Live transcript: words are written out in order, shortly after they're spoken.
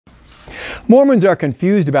Mormons are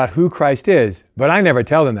confused about who Christ is, but I never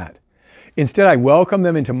tell them that. Instead, I welcome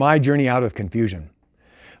them into my journey out of confusion.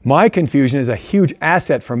 My confusion is a huge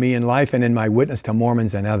asset for me in life and in my witness to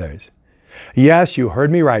Mormons and others. Yes, you heard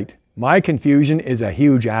me right. My confusion is a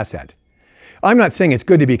huge asset. I'm not saying it's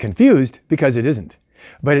good to be confused, because it isn't.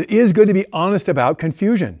 But it is good to be honest about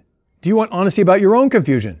confusion. Do you want honesty about your own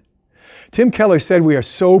confusion? Tim Keller said we are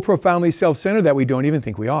so profoundly self-centered that we don't even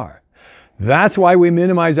think we are. That's why we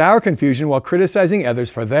minimize our confusion while criticizing others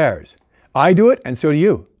for theirs. I do it, and so do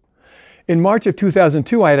you. In March of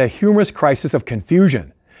 2002, I had a humorous crisis of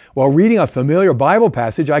confusion. While reading a familiar Bible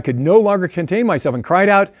passage, I could no longer contain myself and cried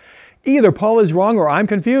out, "Either Paul is wrong or I'm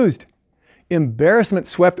confused." Embarrassment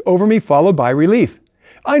swept over me, followed by relief.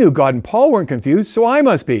 I knew God and Paul weren't confused, so I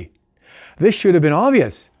must be. This should have been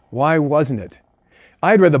obvious. Why wasn't it?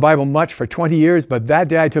 I had read the Bible much for 20 years, but that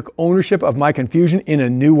day I took ownership of my confusion in a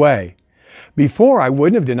new way. Before, I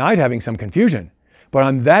wouldn't have denied having some confusion. But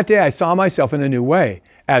on that day, I saw myself in a new way,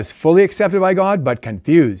 as fully accepted by God, but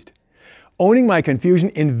confused. Owning my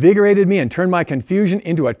confusion invigorated me and turned my confusion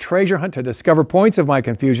into a treasure hunt to discover points of my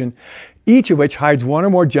confusion, each of which hides one or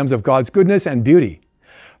more gems of God's goodness and beauty.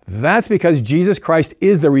 That's because Jesus Christ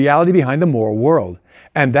is the reality behind the moral world,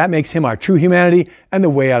 and that makes him our true humanity and the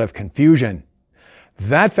way out of confusion.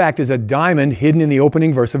 That fact is a diamond hidden in the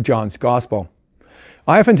opening verse of John's Gospel.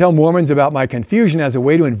 I often tell Mormons about my confusion as a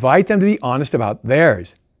way to invite them to be honest about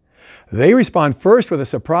theirs. They respond first with a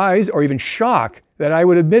surprise or even shock that I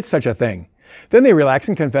would admit such a thing. Then they relax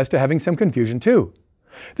and confess to having some confusion too.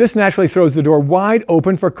 This naturally throws the door wide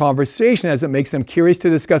open for conversation, as it makes them curious to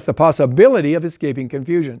discuss the possibility of escaping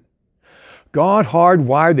confusion. God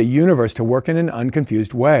hardwired the universe to work in an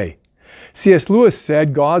unconfused way. C.S. Lewis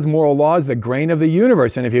said God's moral law is the grain of the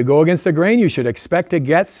universe, and if you go against the grain, you should expect to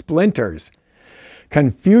get splinters.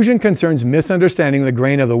 Confusion concerns misunderstanding the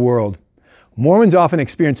grain of the world. Mormons often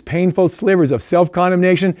experience painful slivers of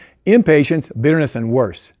self-condemnation, impatience, bitterness, and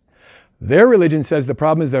worse. Their religion says the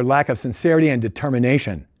problem is their lack of sincerity and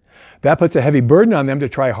determination. That puts a heavy burden on them to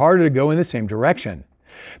try harder to go in the same direction.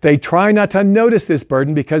 They try not to notice this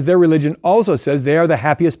burden because their religion also says they are the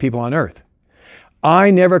happiest people on earth.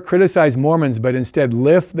 I never criticize Mormons, but instead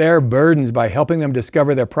lift their burdens by helping them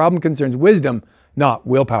discover their problem concerns wisdom, not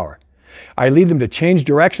willpower. I lead them to change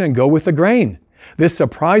direction and go with the grain. This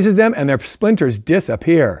surprises them and their splinters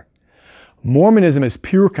disappear. Mormonism is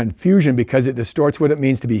pure confusion because it distorts what it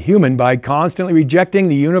means to be human by constantly rejecting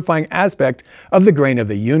the unifying aspect of the grain of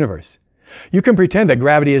the universe. You can pretend that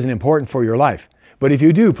gravity isn't important for your life, but if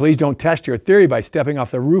you do, please don't test your theory by stepping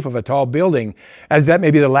off the roof of a tall building, as that may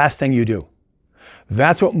be the last thing you do.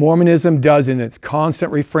 That's what Mormonism does in its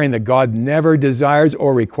constant refrain that God never desires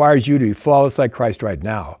or requires you to be flawless like Christ right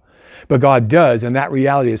now. But God does, and that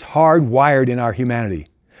reality is hardwired in our humanity.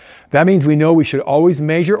 That means we know we should always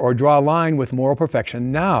measure or draw a line with moral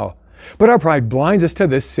perfection now. But our pride blinds us to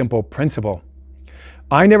this simple principle.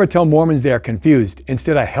 I never tell Mormons they are confused.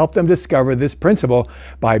 Instead, I help them discover this principle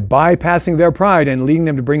by bypassing their pride and leading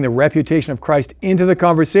them to bring the reputation of Christ into the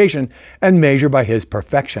conversation and measure by his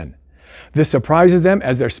perfection. This surprises them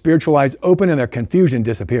as their spiritual eyes open and their confusion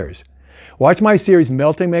disappears. Watch my series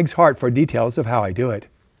Melting Meg's Heart for details of how I do it.